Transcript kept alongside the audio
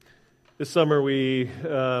This summer we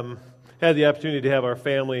had the opportunity to have our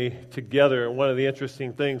family together. And one of the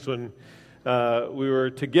interesting things when we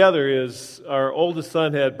were together is our oldest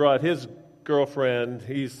son had brought his girlfriend.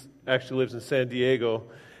 He's actually lives in San Diego,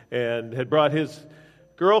 and had brought his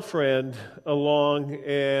girlfriend along,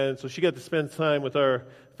 and so she got to spend time with our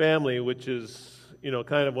family, which is,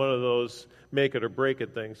 kind of one of those make it or break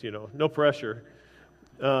it things, no pressure.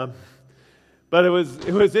 But it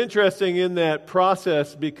was interesting in that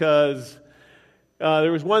process because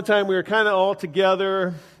there was one time we were kind of all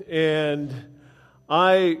together, and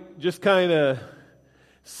I just kind of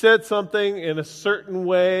said something in a certain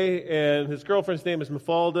way, and his girlfriend's name is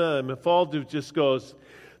Mafalda, and Mafalda just goes,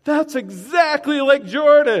 "That's exactly like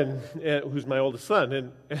Jordan," who's my oldest son.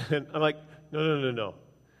 And I'm like, no.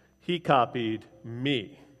 He copied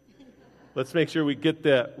me. Let's make sure we get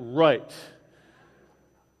that right.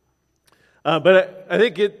 But I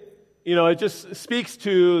think it just speaks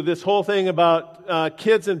to this whole thing about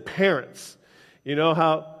kids and parents.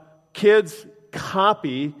 How kids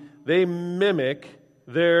copy, they mimic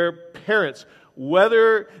their parents,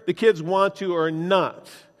 whether the kids want to or not.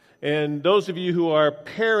 And those of you who are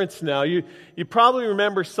parents now, you probably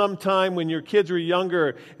remember some time when your kids were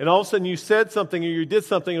younger and all of a sudden you said something or you did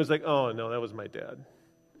something, it was like, oh no, that was my dad.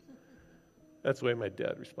 That's the way my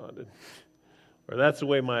dad responded. Or that's the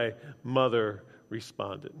way my mother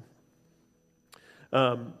responded.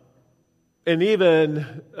 And even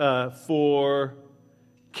for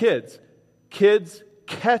kids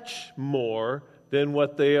catch more than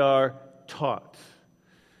what they are taught.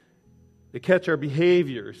 They catch our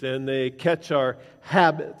behaviors and they catch our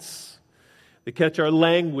habits. They catch our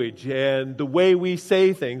language and the way we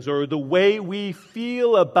say things or the way we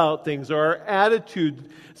feel about things or our attitude,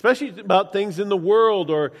 especially about things in the world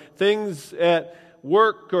or things at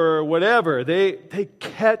work or whatever. They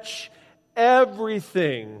catch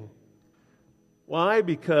everything. Why?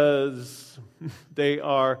 Because they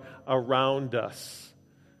are around us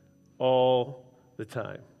all the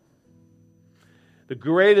time. The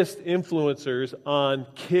greatest influencers on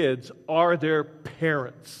kids are their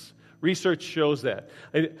parents. Research shows that.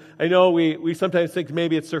 I know we sometimes think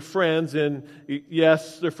maybe it's their friends, and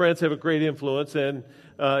yes, their friends have a great influence, and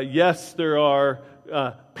yes, there are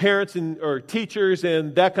parents or teachers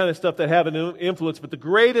and that kind of stuff that have an influence, but the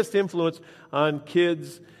greatest influence on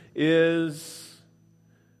kids is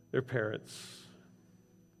their parents.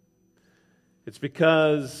 It's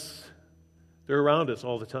because they're around us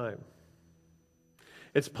all the time.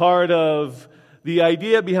 It's part of the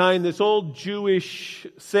idea behind this old Jewish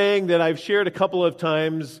saying that I've shared a couple of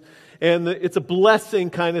times, and it's a blessing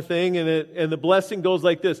kind of thing, and the blessing goes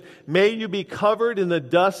like this: may you be covered in the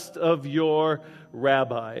dust of your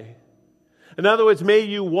rabbi. In other words, may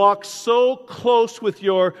you walk so close with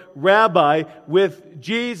your rabbi, with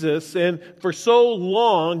Jesus, and for so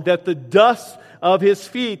long that the dust of his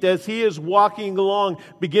feet as he is walking along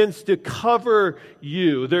begins to cover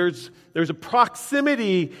you. There's a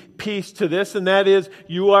proximity piece to this, and that is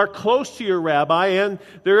you are close to your rabbi, and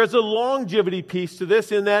there is a longevity piece to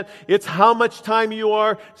this in that it's how much time you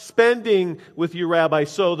are spending with your rabbi.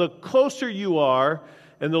 So the closer you are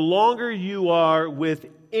and the longer you are with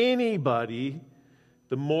anybody,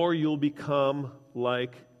 the more you'll become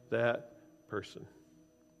like that person.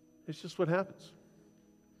 It's just what happens.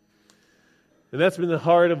 And that's been the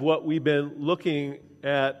heart of what we've been looking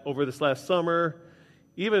at over this last summer,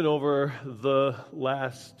 even over the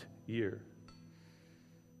last year.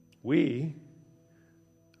 We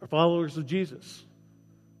are followers of Jesus.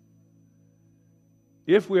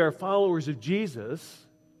 If we are followers of Jesus,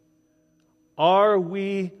 are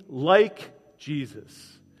we like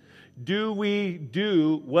Jesus? Do we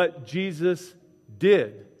do what Jesus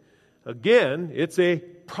did? Again, it's a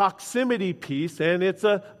proximity piece and it's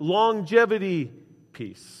a longevity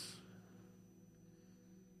piece.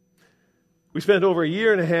 We spent over a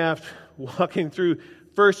year and a half walking through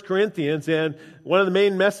 1 Corinthians, and one of the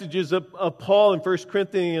main messages of Paul in 1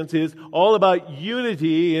 Corinthians is all about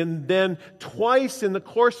unity, and then twice in the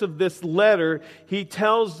course of this letter, he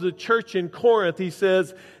tells the church in Corinth, he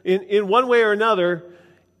says, in one way or another,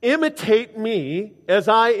 imitate me as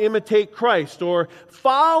I imitate Christ, or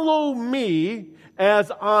follow me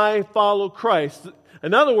as I follow Christ.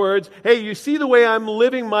 In other words, hey, you see the way I'm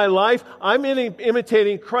living my life? I'm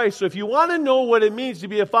imitating Christ. So if you want to know what it means to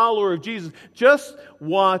be a follower of Jesus, just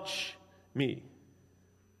watch me.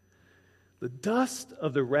 The dust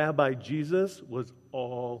of the Rabbi Jesus was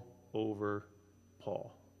all over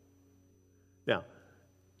Paul. Now,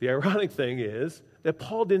 the ironic thing is that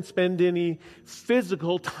Paul didn't spend any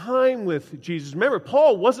physical time with Jesus. Remember,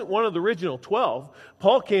 Paul wasn't one of the original 12.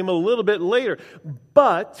 Paul came a little bit later.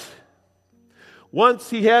 But once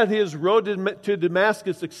he had his road to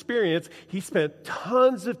Damascus experience, he spent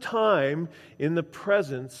tons of time in the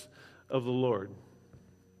presence of the Lord.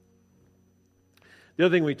 The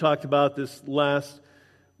other thing we talked about this last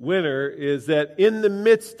winter is that in the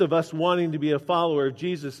midst of us wanting to be a follower of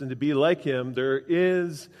Jesus and to be like him, there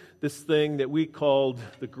is this thing that we called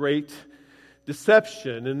the great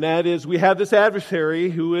deception, and that is we have this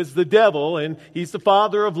adversary who is the devil, and he's the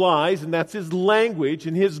father of lies, and that's his language,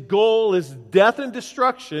 and his goal is death and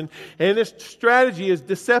destruction, and his strategy is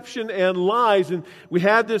deception and lies. And we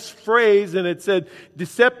had this phrase, and it said,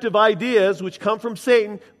 deceptive ideas, which come from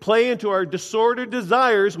Satan, play into our disordered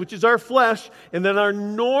desires, which is our flesh, and then are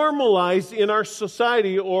normalized in our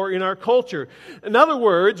society or in our culture. In other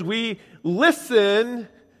words, we listen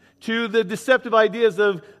to the deceptive ideas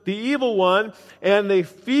of the evil one, and they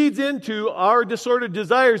feeds into our disordered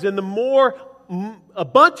desires. And the more a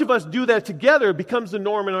bunch of us do that together, it becomes the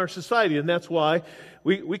norm in our society. And that's why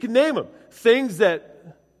we can name them. Things that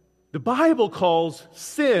the Bible calls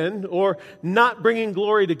sin or not bringing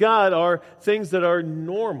glory to God are things that are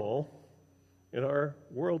normal in our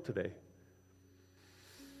world today.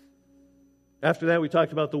 After that, we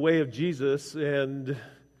talked about the way of Jesus, and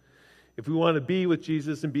if we want to be with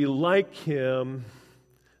Jesus and be like him,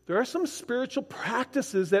 there are some spiritual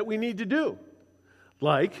practices that we need to do,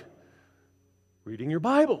 like reading your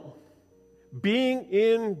Bible, being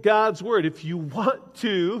in God's Word. If you want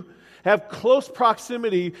to have close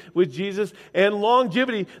proximity with Jesus and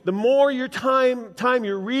longevity, the more your time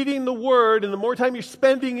you're reading the Word and the more time you're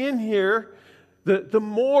spending in here, the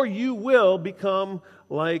more you will become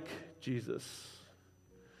like Jesus.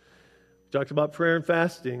 We talked about prayer and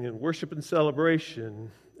fasting and worship and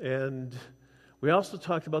celebration. And we also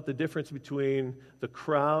talked about the difference between the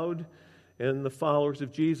crowd and the followers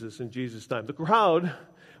of Jesus in Jesus' time. The crowd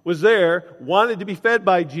was there, wanted to be fed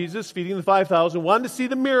by Jesus, feeding the 5,000, wanted to see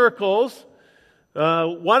the miracles,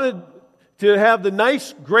 wanted to have the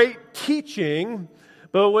nice, great teaching.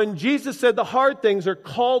 But when Jesus said the hard things or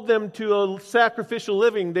called them to a sacrificial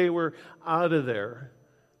living, they were out of there.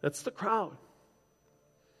 That's the crowd.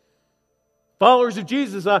 Followers of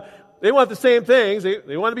Jesus, they want the same things.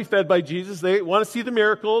 They want to be fed by Jesus. They want to see the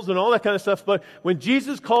miracles and all that kind of stuff. But when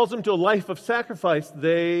Jesus calls them to a life of sacrifice,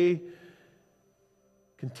 they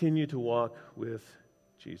continue to walk with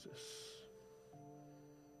Jesus.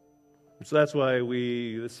 And so that's why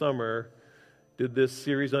we, this summer, did this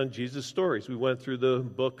series on Jesus stories. We went through the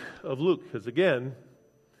book of Luke because, again,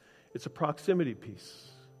 it's a proximity piece.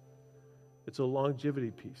 It's a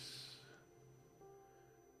longevity piece.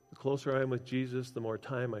 The closer I am with Jesus, the more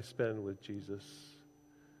time I spend with Jesus,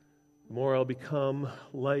 the more I'll become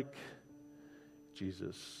like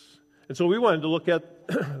Jesus. And so we wanted to look at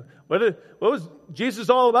what was Jesus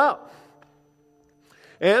all about.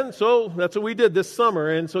 And so that's what we did this summer.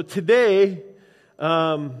 And so today,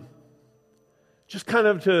 just kind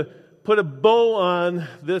of to put a bow on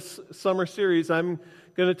this summer series, I'm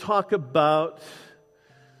going to talk about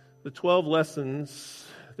the 12 lessons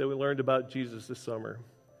that we learned about Jesus this summer.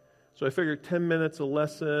 So I figured 10 minutes a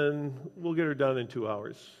lesson, we'll get her done in 2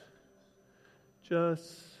 hours.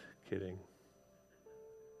 Just kidding.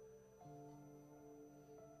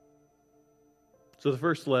 So the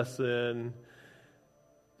first lesson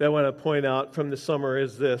that I want to point out from the summer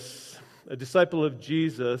is this. A disciple of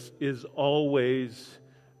Jesus is always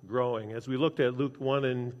growing. As we looked at Luke 1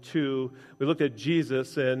 and 2, we looked at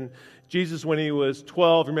Jesus, and Jesus, when he was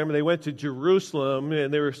 12, remember they went to Jerusalem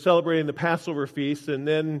and they were celebrating the Passover feast, and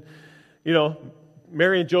then,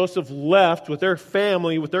 Mary and Joseph left with their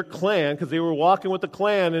family, with their clan, because they were walking with the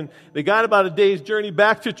clan, and they got about a day's journey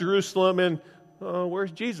back to Jerusalem, and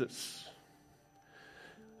where's Jesus?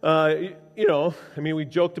 We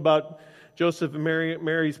joked about Joseph and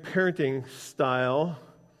Mary's parenting style,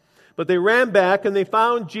 but they ran back and they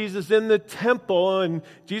found Jesus in the temple, and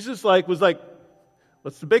Jesus was like,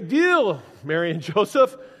 what's the big deal, Mary and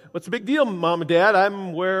Joseph? What's the big deal, Mom and Dad?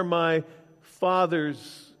 I'm where my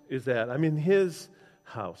Father's is at. I'm in his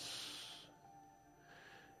house.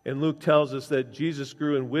 And Luke tells us that Jesus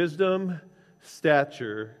grew in wisdom,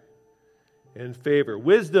 stature, and favor.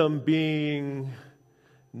 Wisdom being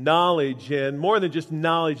knowledge, and more than just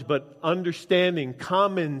knowledge, but understanding,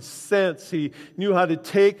 common sense. He knew how to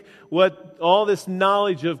take all this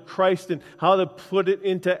knowledge of Christ and how to put it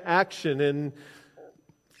into action. And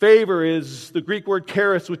favor is the Greek word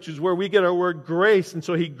charis, which is where we get our word grace. And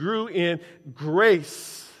so he grew in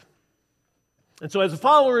grace. And so as a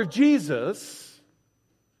follower of Jesus,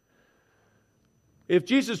 if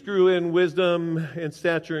Jesus grew in wisdom and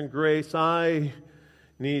stature and grace, I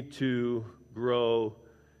need to grow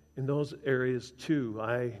in those areas too.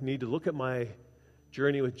 I need to look at my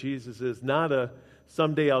journey with Jesus is not a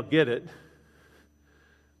someday I'll get it,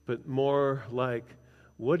 but more like,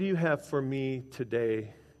 what do you have for me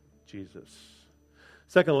today, Jesus?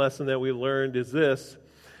 Second lesson that we learned is this.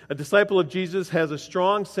 A disciple of Jesus has a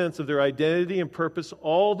strong sense of their identity and purpose,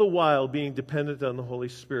 all the while being dependent on the Holy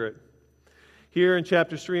Spirit. Here in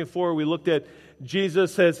chapters 3 and 4, we looked at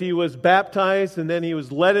Jesus as he was baptized, and then he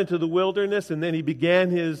was led into the wilderness, and then he began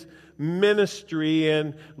his ministry.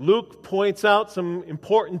 And Luke points out some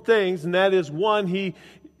important things, and that is, one,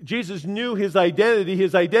 Jesus knew his identity.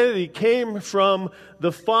 His identity came from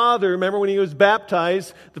the Father. Remember when he was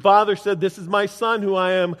baptized, the Father said, "This is my Son who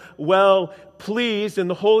I am well pleased," and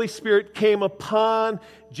the Holy Spirit came upon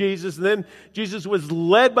Jesus. And then Jesus was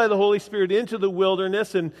led by the Holy Spirit into the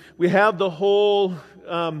wilderness, and we have the whole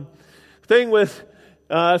thing with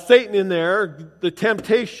Satan in there, the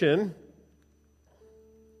temptation.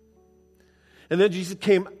 And then Jesus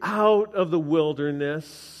came out of the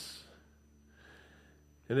wilderness.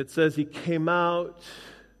 And it says he came out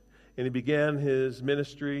and he began his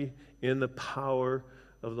ministry in the power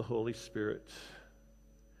of the Holy Spirit.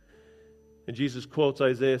 And Jesus quotes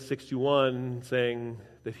Isaiah 61 saying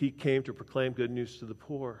that he came to proclaim good news to the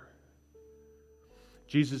poor.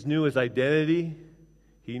 Jesus knew his identity.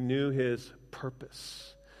 He knew his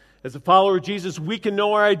purpose. As a follower of Jesus, we can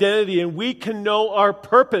know our identity and we can know our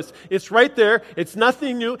purpose. It's right there. It's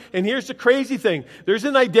nothing new. And here's the crazy thing. There's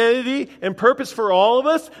an identity and purpose for all of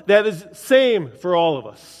us that is same for all of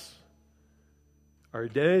us. Our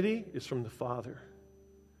identity is from the Father.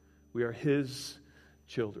 We are His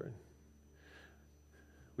children.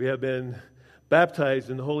 We have been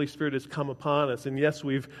baptized and the Holy Spirit has come upon us. And yes,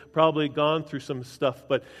 we've probably gone through some stuff,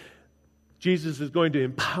 but Jesus is going to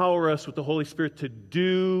empower us with the Holy Spirit to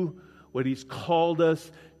do what He's called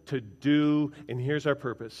us to do. And here's our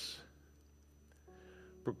purpose.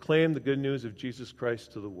 Proclaim the good news of Jesus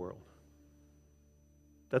Christ to the world.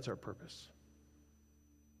 That's our purpose.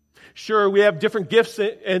 Sure, we have different gifts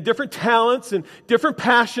and different talents and different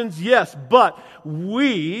passions, yes, but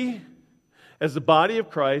we, as the body of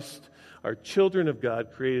Christ, are children of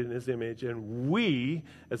God created in His image, and we,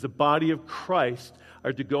 as the body of Christ,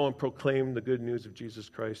 are to go and proclaim the good news of Jesus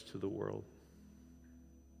Christ to the world.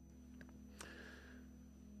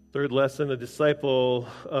 Third lesson, a disciple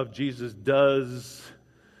of Jesus does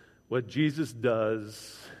what Jesus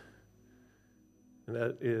does, and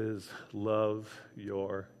that is love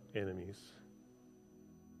your enemies.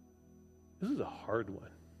 This is a hard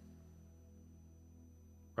one,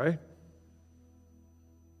 right?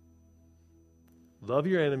 Love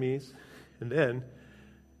your enemies, and then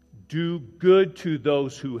do good to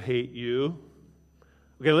those who hate you.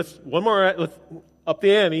 Okay, let's up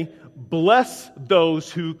the ante. Bless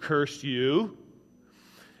those who curse you,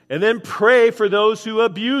 and then pray for those who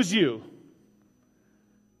abuse you.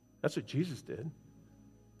 That's what Jesus did.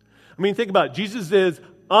 I mean, think about it. Jesus is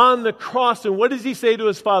on the cross, and what does He say to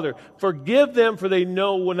His Father? Forgive them, for they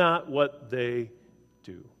know not what they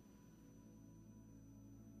do.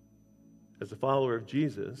 As a follower of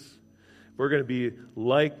Jesus, if we're going to be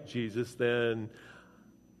like Jesus, then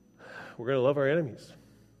we're going to love our enemies.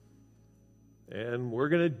 And we're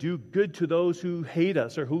going to do good to those who hate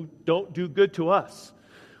us or who don't do good to us.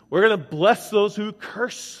 We're going to bless those who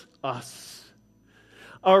curse us.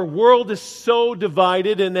 Our world is so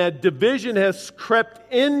divided, and that division has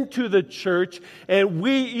crept into the church. And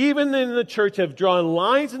we, even in the church, have drawn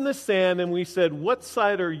lines in the sand, and we said, what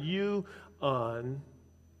side are you on?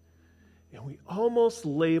 And we almost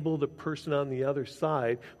label the person on the other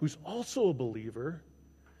side, who's also a believer,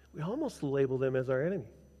 we almost label them as our enemy.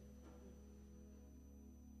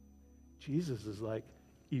 Jesus is like,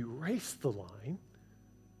 erase the line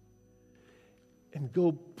and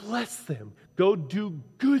go bless them. Go do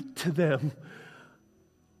good to them.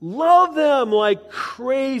 Love them like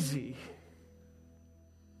crazy.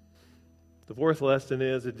 The fourth lesson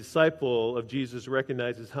is a disciple of Jesus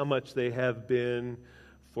recognizes how much they have been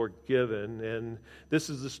forgiven. And this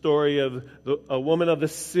is the story of a woman of the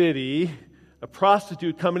city, a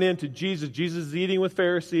prostitute coming in to Jesus. Jesus is eating with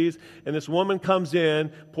Pharisees, and this woman comes in,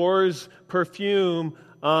 pours perfume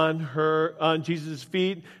on Jesus'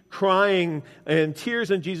 feet, crying and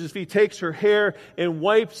tears on Jesus' feet, takes her hair and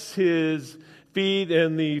wipes His feet.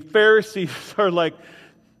 And the Pharisees are like,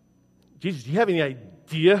 Jesus, do you have any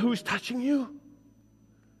idea who's touching you?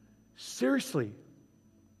 Seriously.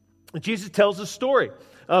 And Jesus tells a story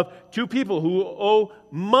of two people who owe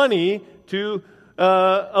money to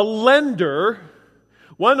a lender.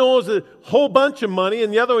 One owes a whole bunch of money,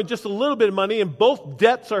 and the other one just a little bit of money, and both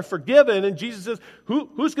debts are forgiven. And Jesus says,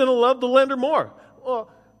 who's going to love the lender more? Well,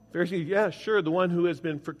 Pharisee, yeah, sure, the one who has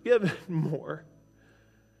been forgiven more.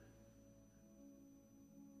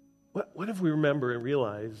 What if we remember and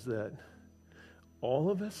realize that all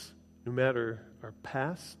of us, no matter our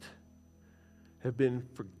past, have been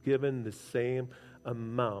forgiven the same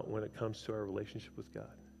amount when it comes to our relationship with God?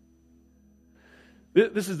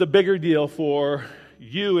 This is the bigger deal for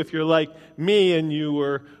you if you're like me and you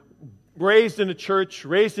were raised in a church,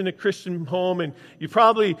 raised in a Christian home, and you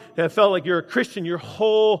probably have felt like you're a Christian your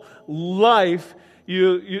whole life.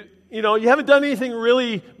 You haven't done anything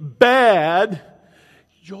really bad.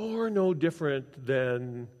 You're no different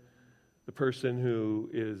than the person who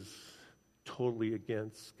is totally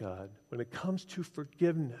against God. When it comes to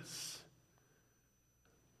forgiveness,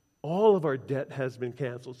 all of our debt has been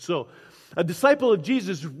canceled. So, a disciple of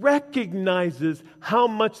Jesus recognizes how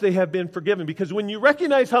much they have been forgiven. Because when you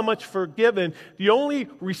recognize how much forgiven, the only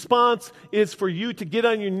response is for you to get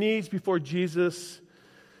on your knees before Jesus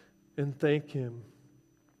and thank Him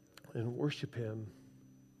and worship Him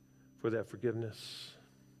for that forgiveness.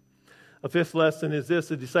 A fifth lesson is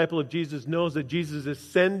this: a disciple of Jesus knows that Jesus is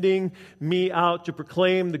sending me out to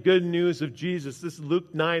proclaim the good news of Jesus. This is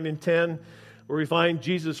Luke 9 and 10, where we find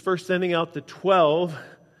Jesus first sending out the 12,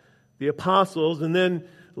 the apostles, and then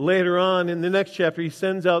later on in the next chapter, He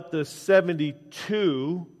sends out the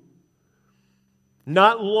 72.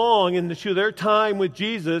 Not long into their time with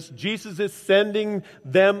Jesus, Jesus is sending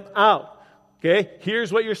them out. Okay,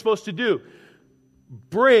 here's what you're supposed to do.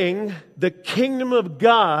 Bring the kingdom of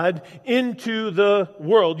God into the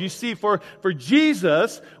world. You see, for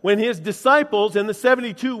Jesus, when His disciples and the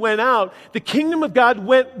 72 went out, the kingdom of God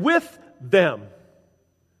went with them.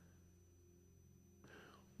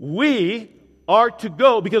 We are to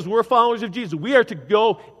go, because we're followers of Jesus, we are to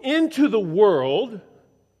go into the world,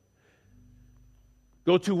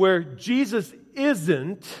 go to where Jesus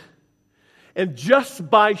isn't, and just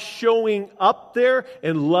by showing up there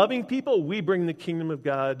and loving people, we bring the kingdom of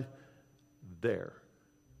God there.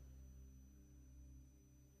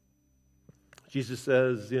 Jesus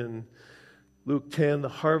says in Luke 10, the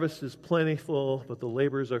harvest is plentiful, but the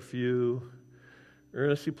laborers are few.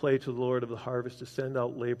 Earnestly pray to the Lord of the harvest to send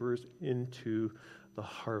out laborers into the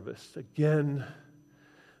harvest. Again,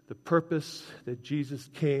 the purpose that Jesus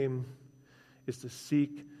came is to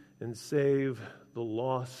seek and save the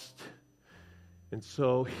lost. And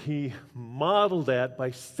so He modeled that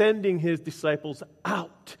by sending His disciples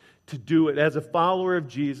out to do it. As a follower of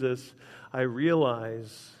Jesus, I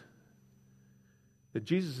realize that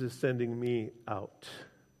Jesus is sending me out.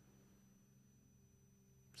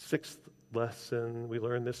 Sixth lesson we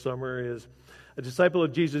learned this summer is a disciple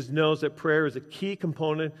of Jesus knows that prayer is a key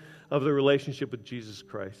component of the relationship with Jesus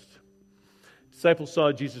Christ. Disciples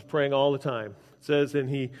saw Jesus praying all the time. It says, and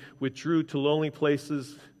He withdrew to lonely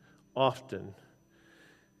places often.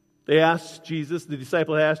 They asked Jesus, the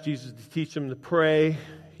disciple asked Jesus to teach them to pray.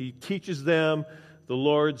 He teaches them the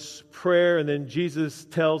Lord's Prayer, and then Jesus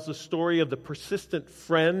tells the story of the persistent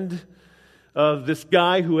friend of this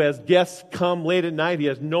guy who has guests come late at night. He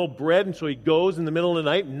has no bread, and so he goes in the middle of the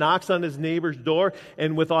night, knocks on his neighbor's door,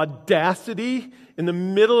 and with audacity, in the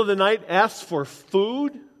middle of the night, asks for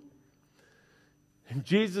food. And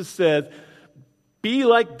Jesus says, be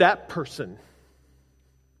like that person.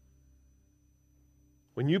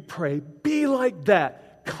 When you pray, be like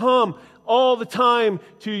that. Come all the time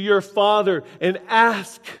to your Father and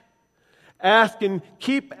ask. Ask and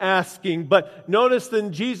keep asking. But notice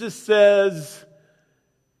then Jesus says,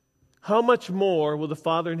 how much more will the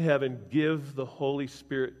Father in heaven give the Holy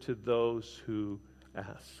Spirit to those who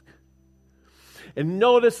ask? And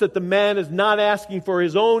notice that the man is not asking for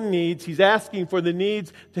his own needs. He's asking for the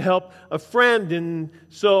needs to help a friend. And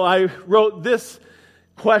so I wrote this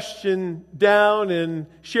question down and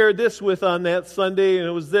shared this with on that Sunday. And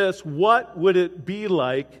it was this: what would it be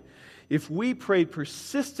like if we prayed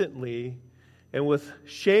persistently and with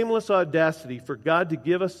shameless audacity for God to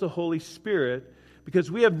give us the Holy Spirit,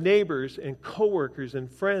 because we have neighbors and coworkers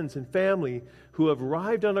and friends and family who have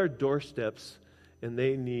arrived on our doorsteps and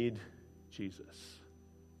they need Jesus?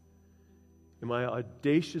 Am I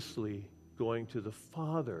audaciously going to the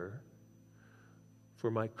Father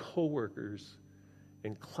for my coworkers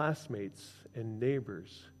and classmates and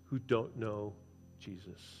neighbors who don't know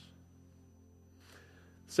Jesus?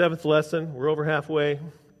 Seventh lesson, we're over halfway.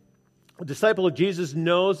 A disciple of Jesus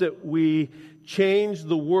knows that we change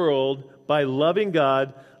the world by loving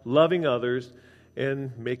God, loving others,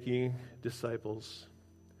 and making disciples.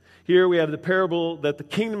 Here we have the parable that the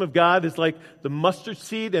kingdom of God is like the mustard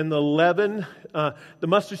seed and the leaven. The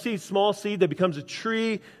mustard seed, small seed that becomes a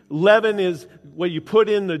tree. Leaven is what you put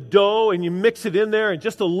in the dough and you mix it in there, and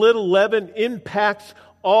just a little leaven impacts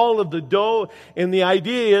all of the dough. And the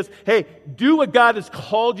idea is, hey, do what God has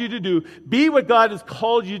called you to do. Be what God has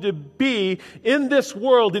called you to be in this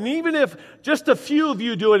world. And even if just a few of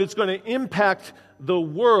you do it, it's going to impact the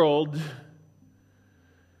world.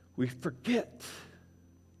 We forget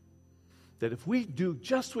that if we do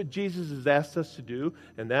just what Jesus has asked us to do,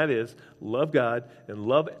 and that is love God and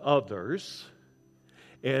love others,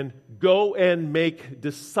 and go and make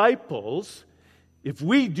disciples, if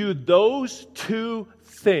we do those two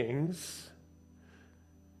things,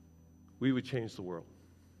 we would change the world.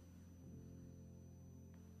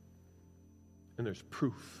 And there's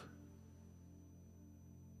proof.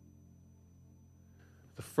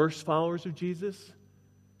 The first followers of Jesus,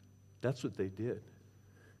 that's what they did.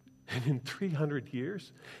 And in 300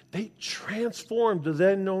 years, they transformed the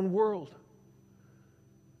then known world.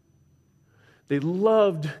 They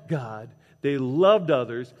loved God, they loved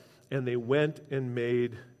others, and they went and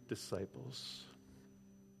made disciples.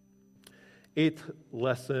 Eighth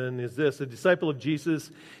lesson is this: a disciple of Jesus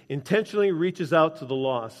intentionally reaches out to the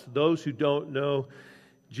lost, those who don't know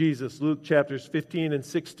Jesus. Luke chapters 15 and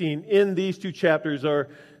 16. In these two chapters are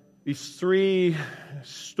these three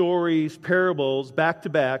stories, parables, back to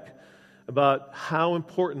back, about how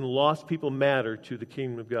important lost people matter to the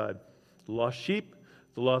kingdom of God. The lost sheep,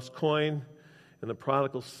 the lost coin, and the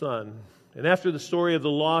prodigal son. And after the story of the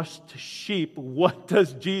lost sheep, what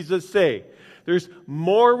does Jesus say? There's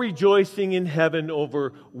more rejoicing in heaven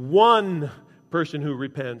over one person who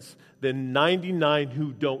repents than 99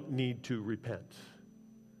 who don't need to repent.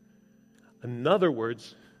 In other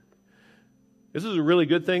words, this is a really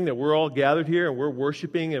good thing that we're all gathered here and we're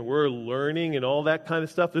worshiping and we're learning and all that kind of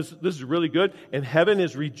stuff. This is really good. And heaven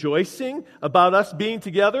is rejoicing about us being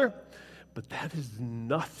together. But that is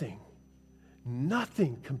nothing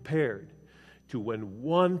compared to when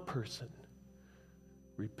one person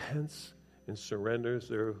repents and surrenders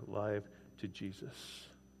their life to Jesus.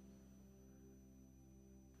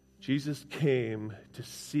 Jesus came to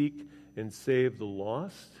seek and save the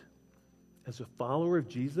lost. As a follower of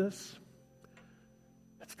Jesus,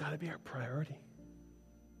 that's got to be our priority.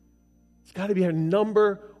 It's got to be our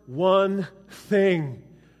number one thing.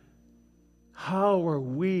 How are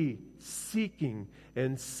we seeking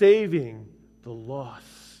and saving the lost?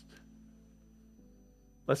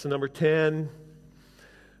 Lesson number 10.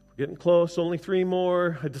 We're getting close, only 3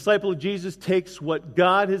 more. A disciple of Jesus takes what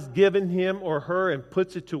God has given him or her and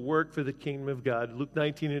puts it to work for the kingdom of God. Luke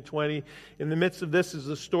 19 and 20. In the midst of this is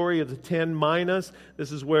the story of the 10 minas.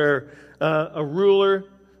 This is where a ruler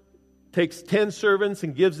takes 10 servants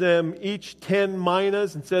and gives them each 10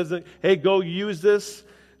 minas and says, hey, go use this.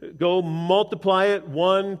 Go multiply it.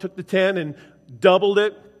 One took the 10 and doubled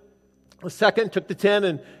it. A second took the 10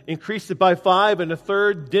 and increased it by 5, and a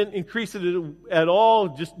third didn't increase it at all,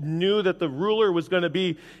 just knew that the ruler was going to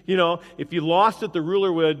be, if you lost it, the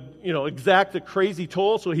ruler would, exact a crazy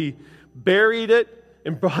toll, so he buried it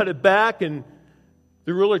and brought it back, and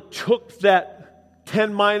the ruler took that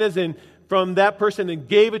 10 minas and from that person and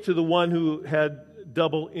gave it to the one who had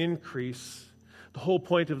double increase. The whole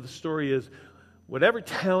point of the story is, whatever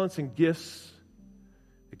talents and gifts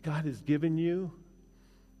that God has given you,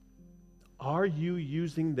 are you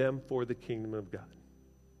using them for the kingdom of God?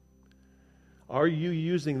 Are you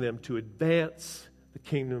using them to advance the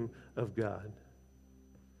kingdom of God?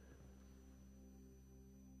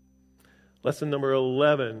 Lesson number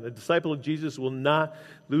 11. A disciple of Jesus will not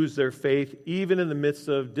lose their faith even in the midst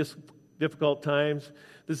of difficult times.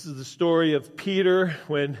 This is the story of Peter.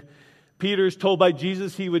 When Peter is told by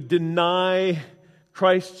Jesus he would deny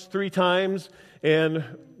Christ 3 times. And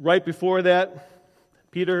right before that,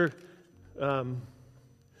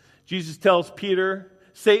 Jesus tells Peter,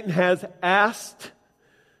 Satan has asked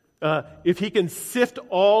if he can sift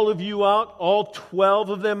all of you out, all 12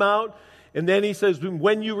 of them out. And then he says,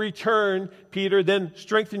 when you return, Peter, then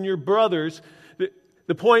strengthen your brothers.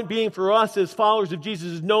 The point being for us as followers of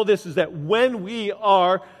Jesus is know this, is that when we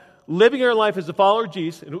are living our life as a follower of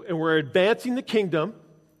Jesus and we're advancing the kingdom,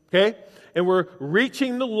 okay, and we're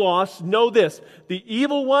reaching the lost, know this: the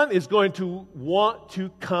evil one is going to want to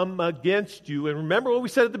come against you. And remember what we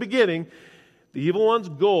said at the beginning, the evil one's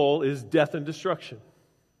goal is death and destruction.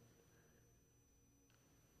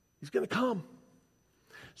 He's going to come.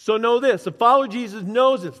 So know this, the follower of Jesus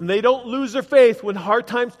knows this, and they don't lose their faith when hard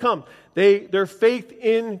times come. Their faith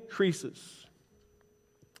increases.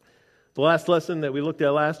 The last lesson that we looked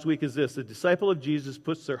at last week is this: the disciple of Jesus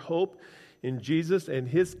puts their hope in Jesus and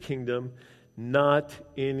His kingdom, not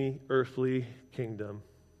any earthly kingdom.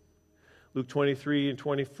 Luke 23 and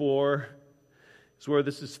 24 is where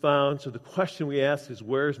this is found. So the question we ask is,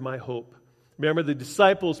 where's my hope? Remember, the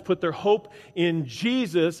disciples put their hope in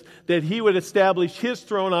Jesus that he would establish his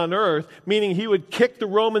throne on earth, meaning he would kick the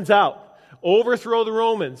Romans out, overthrow the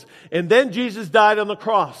Romans. And then Jesus died on the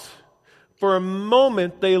cross. For a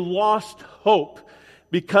moment, they lost hope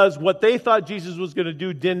because what they thought Jesus was going to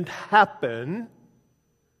do didn't happen.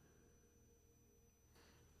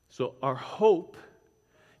 So our hope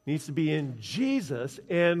needs to be in Jesus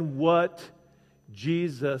and what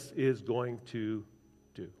Jesus is going to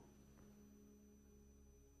do.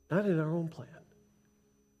 Not in our own plan.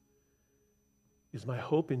 Is my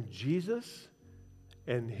hope in Jesus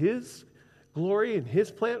and his glory and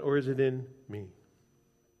his plan, or is it in me?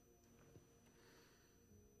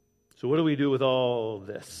 So what do we do with all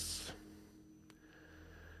this?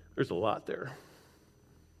 There's a lot there.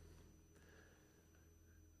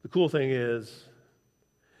 The cool thing is,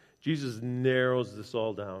 Jesus narrows this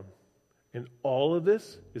all down. And all of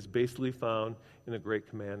this is basically found in the Great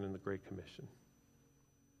Command and the Great Commission.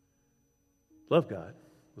 Love God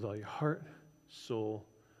with all your heart, soul,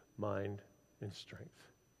 mind, and strength.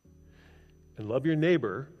 And love your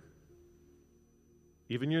neighbor,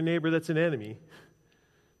 even your neighbor that's an enemy,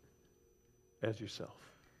 as yourself.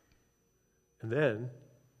 And then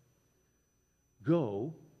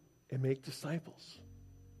go and make disciples,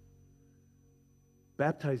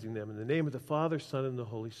 baptizing them in the name of the Father, Son, and the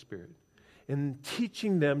Holy Spirit, and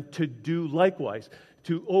teaching them to do likewise,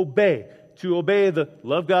 to obey the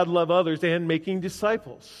love God, love others, and making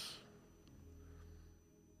disciples.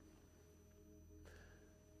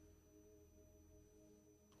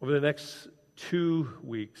 Over the next 2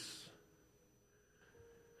 weeks,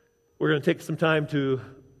 we're going to take some time to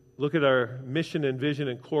look at our mission and vision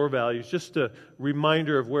and core values, just a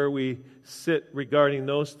reminder of where we sit regarding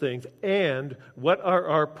those things and what are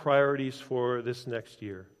our priorities for this next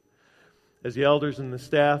year. As the elders and the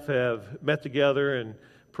staff have met together and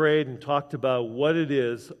prayed and talked about what it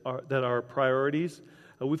is that our priorities,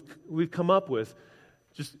 we've come up with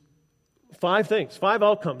just 5 things, 5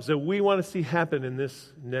 outcomes that we want to see happen in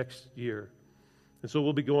this next year. And so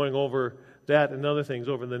we'll be going over that and other things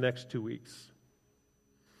over the next 2 weeks.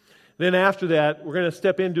 Then after that, we're going to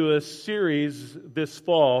step into a series this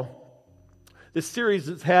fall. This series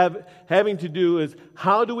is having to do is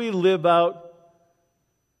how do we live out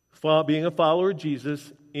being a follower of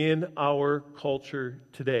Jesus in our culture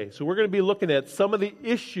today. So we're going to be looking at some of the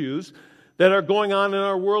issues that are going on in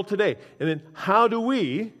our world today. And then how do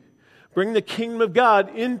we bring the kingdom of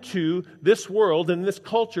God into this world and this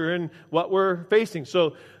culture and what we're facing.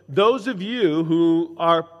 So those of you who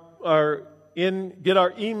get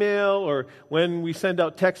our email, or when we send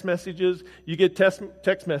out text messages, you get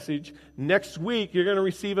text message. Next week, you're going to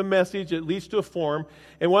receive a message, at least to a form.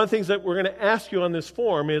 And one of the things that we're going to ask you on this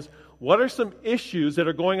form is, what are some issues that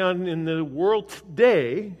are going on in the world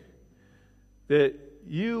today that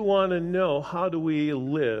you want to know? How do we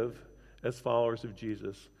live as followers of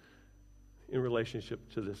Jesus in relationship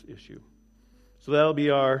to this issue? So that'll be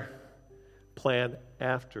our plan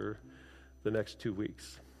after the next 2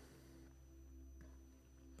 weeks.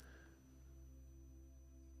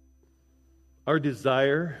 Our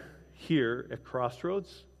desire here at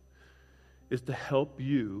Crossroads is to help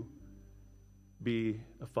you be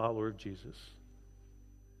a follower of Jesus,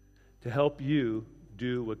 to help you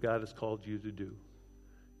do what God has called you to do,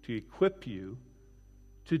 to equip you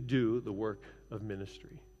to do the work of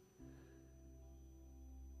ministry.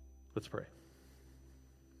 Let's pray.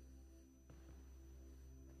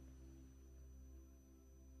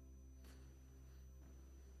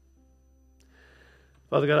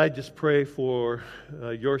 Father God, I just pray for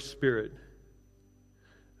your Spirit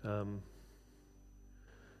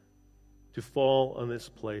to fall on this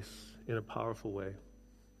place in a powerful way.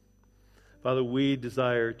 Father, we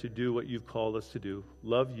desire to do what you've called us to do.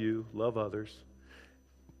 Love you, love others,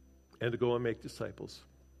 and to go and make disciples.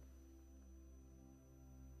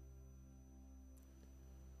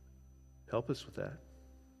 Help us with that.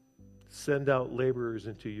 Send out laborers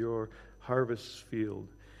into your harvest field.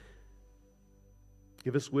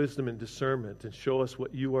 Give us wisdom and discernment and show us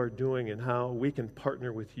what you are doing and how we can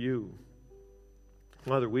partner with you.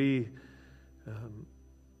 Father, we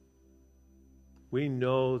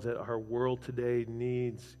know that our world today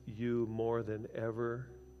needs you more than ever.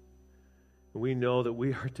 We know that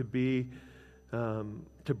we are to be,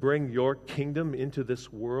 to bring your kingdom into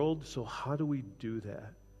this world. So how do we do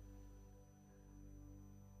that?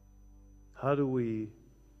 How do we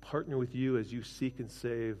partner with you as you seek and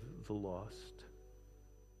save the lost?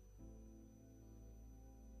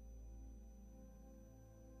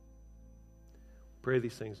 Pray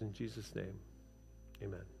these things in Jesus' name.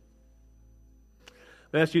 Amen.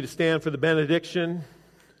 I ask you to stand for the benediction.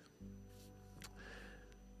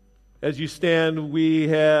 As you stand, we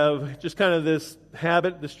have just kind of this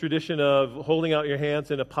habit, this tradition of holding out your hands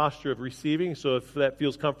in a posture of receiving. So if that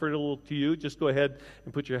feels comfortable to you, just go ahead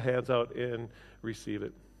and put your hands out and receive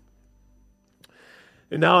it.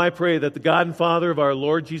 And now I pray that the God and Father of our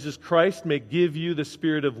Lord Jesus Christ may give you the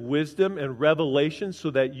spirit of wisdom and revelation so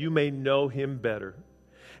that you may know Him better.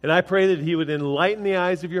 And I pray that He would enlighten the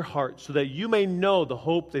eyes of your heart so that you may know the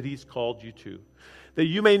hope that He's called you to. That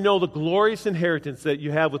you may know the glorious inheritance that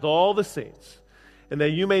you have with all the saints, and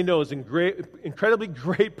that you may know His incredibly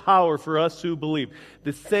great power for us who believe,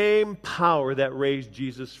 the same power that raised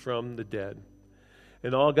Jesus from the dead.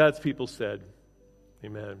 And all God's people said,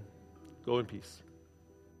 Amen. Go in peace.